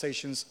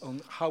conversations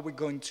on how we're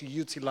going to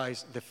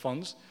utilize the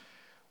funds.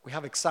 We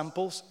have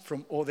examples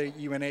from other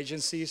UN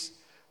agencies,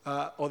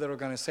 other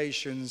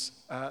organizations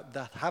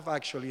that have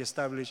actually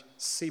established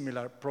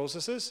similar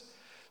processes.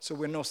 So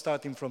we're not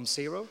starting from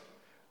zero.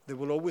 There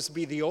will always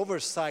be the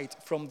oversight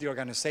from the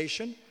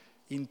organization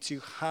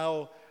into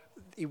how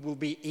it will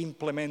be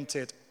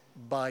implemented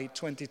by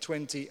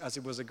 2020 as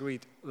it was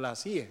agreed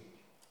last year.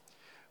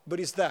 But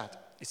it's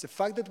the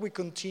fact that we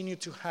continue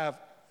to have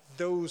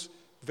those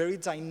very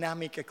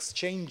dynamic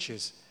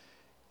exchanges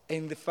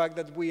and the fact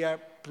that we are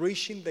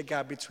bridging the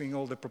gap between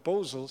all the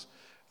proposals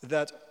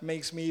that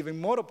makes me even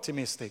more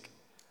optimistic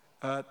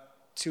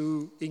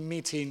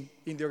in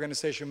the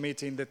organization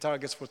meeting, the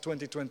targets for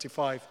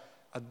 2025,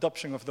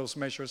 adoption of those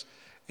measures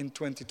in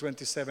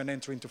 2027,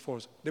 entry into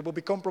force. There will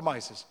be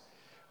compromises.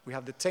 We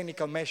have the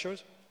technical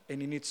measures,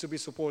 and it needs to be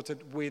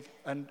supported with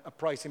a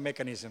pricing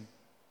mechanism.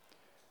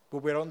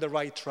 But we're on the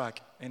right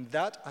track, and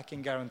that I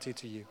can guarantee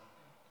to you.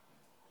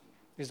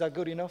 Is that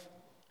good enough?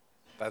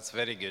 That's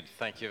very good.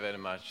 Thank you very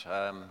much.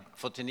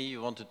 Fotini,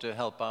 you wanted to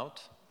help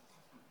out?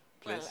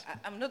 Please. Well,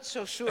 I'm not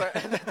so sure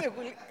that I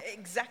will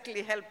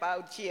exactly help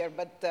out here,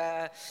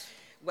 but,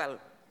 well,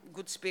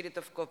 good spirit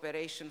of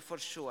cooperation for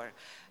sure.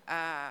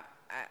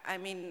 I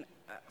mean,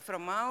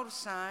 from our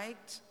side,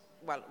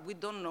 well, we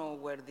don't know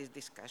where this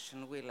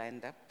discussion will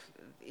end up.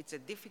 It's a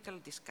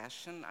difficult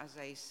discussion. As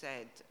I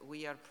said,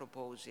 we are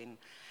proposing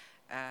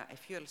a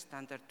fuel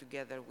standard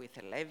together with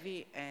a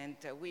levy, and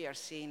we are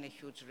seeing a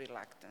huge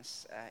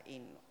reluctance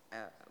in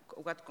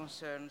what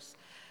concerns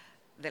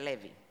the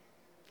levy.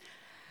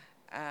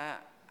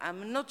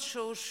 I'm not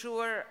so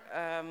sure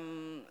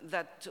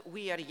that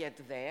we are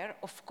yet there.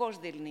 Of course,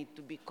 there need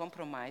to be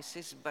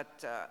compromises,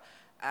 but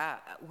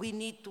we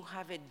need to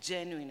have a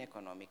genuine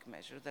economic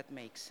measure that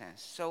makes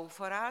sense. So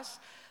for us,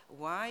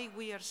 why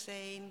we are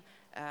saying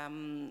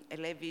a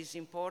levy is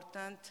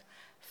important?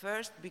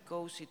 First,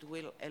 because it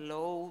will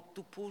allow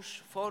to push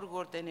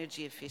forward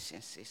energy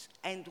efficiencies.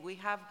 And we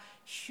have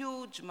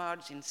huge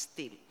margins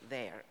still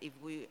there if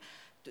we,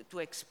 to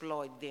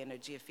exploit the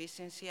energy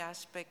efficiency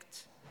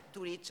aspect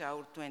to reach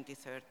our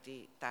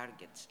 2030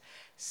 targets.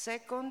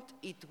 Second,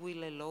 it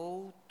will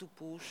allow to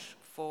push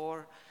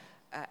for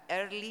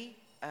early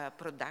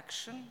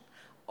production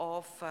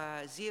of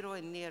zero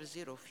and near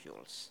zero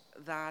fuels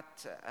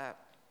that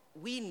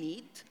we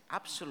need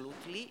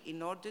absolutely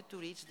in order to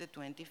reach the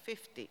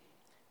 2050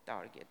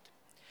 target.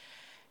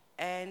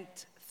 And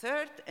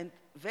third, and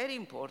very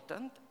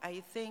important,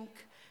 I think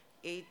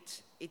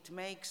it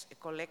makes a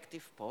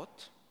collective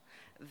pot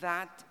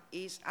that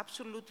is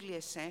absolutely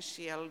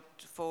essential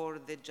for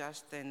the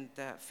just and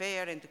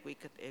fair and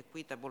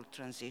equitable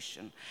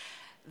transition.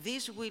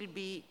 This will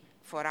be,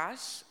 for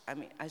us, I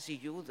mean, as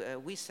EU,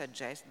 we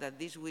suggest that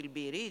this will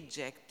be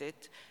rejected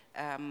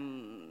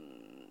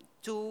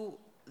to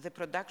the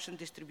production,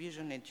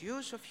 distribution, and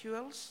use of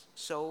fuels,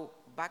 so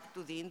back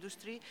to the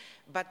industry,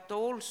 but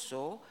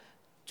also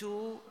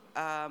to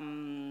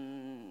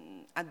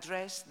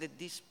address the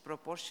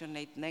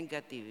disproportionate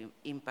negative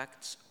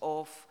impacts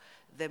of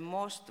the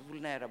most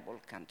vulnerable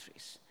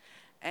countries.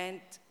 And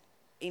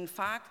in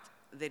fact,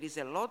 there is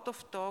a lot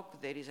of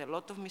talk, there is a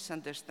lot of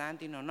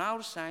misunderstanding on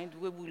our side.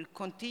 We will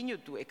continue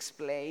to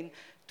explain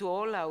to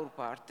all our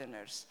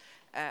partners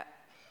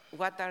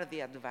what are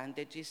the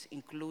advantages,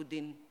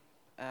 including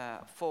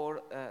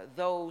for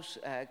those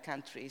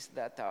countries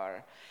that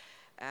are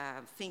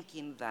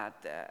thinking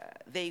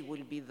that they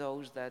will be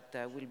those that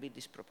will be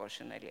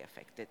disproportionately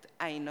affected.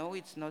 I know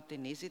it's not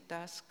an easy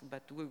task,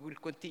 but we will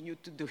continue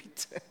to do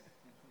it.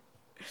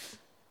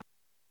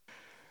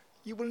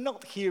 You will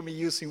not hear me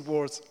using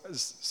words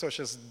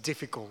such as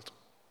difficult,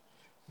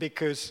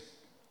 because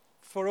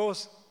for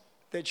us,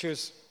 they're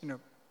just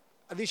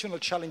additional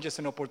challenges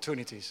and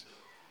opportunities.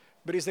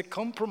 But it's a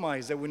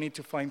compromise that we need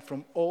to find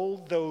from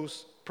all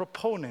those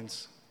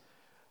proponents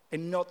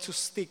and not to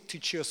stick to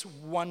just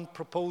one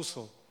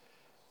proposal.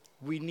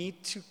 We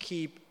need to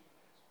keep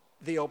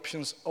the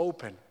options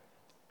open.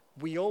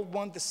 We all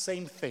want the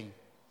same thing.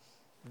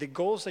 The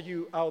goals that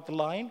you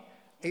outline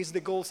is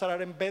the goals that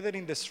are embedded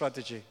in the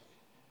strategy.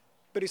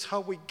 But it's how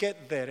we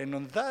get there, and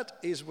on that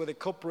is where the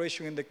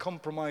cooperation and the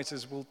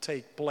compromises will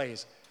take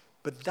place.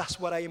 But that's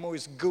what IMO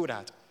is good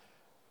at.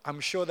 I'm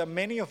sure that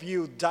many of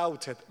you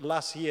doubted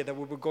last year that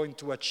we were going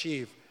to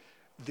achieve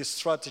the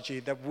strategy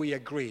that we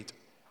agreed.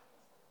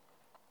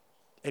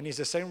 And it's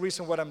the same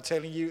reason what I'm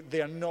telling you,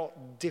 they are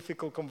not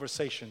difficult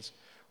conversations.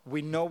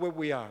 We know where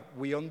we are.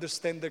 We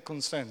understand the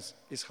concerns.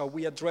 It's how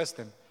we address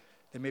them.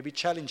 They may be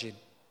challenging,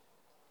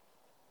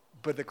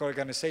 but the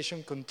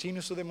organization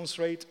continues to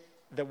demonstrate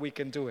that we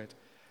can do it.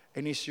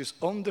 And it's just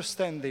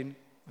understanding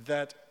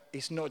that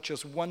it's not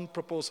just one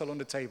proposal on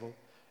the table.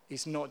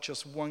 It's not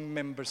just one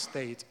member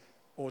state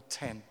or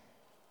 10.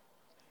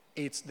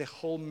 It's the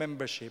whole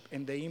membership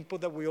and the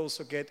input that we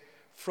also get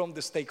from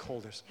the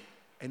stakeholders.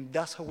 And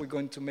that's how we're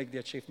going to make the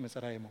achievements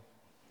at IMO.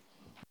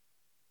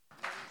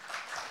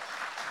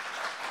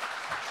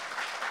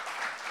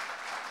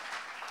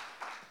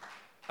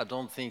 I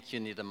don't think you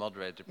need a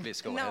moderator.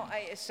 Please go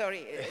ahead.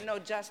 Sorry,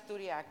 just to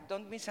react.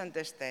 Don't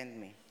misunderstand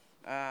me.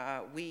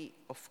 We,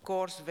 of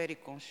course, very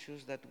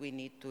conscious that we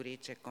need to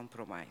reach a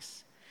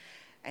compromise.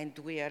 And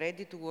we are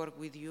ready to work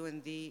with you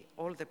and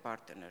all the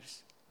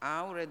partners.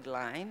 Our red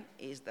line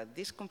is that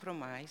this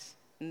compromise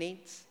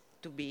needs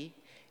to be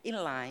in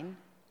line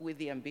with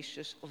the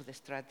ambitions of the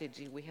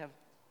strategy we have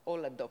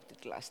all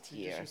adopted last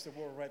year. Use the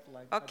word red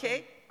line.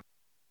 Okay.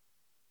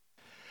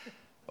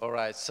 All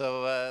right,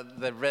 so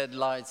the red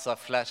lights are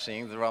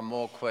flashing. There are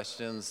more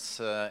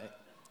questions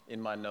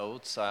in my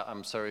notes.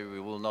 I'm sorry we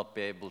will not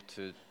be able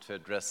to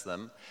address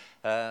them.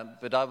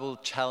 But I will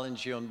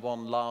challenge you on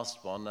one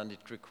last one, and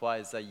it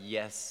requires a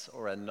yes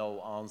or a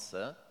no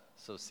answer.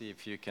 so see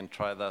if you can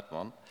try that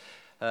one.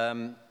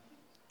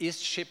 Is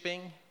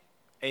shipping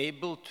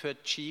able to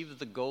achieve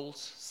the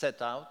goals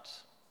set out?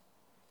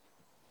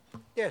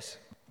 Yes.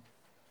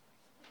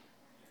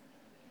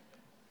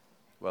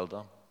 Well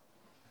done.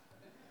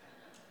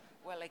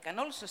 Well, I can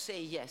also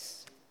say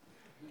yes,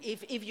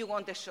 if you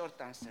want a short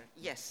answer,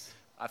 yes.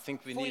 I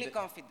think we Fully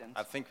confident.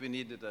 I think we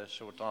needed a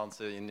short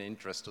answer in the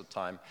interest of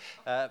time.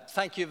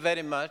 Thank you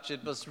very much.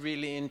 It was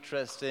really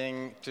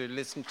interesting to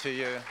listen to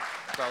you.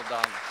 Well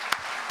done.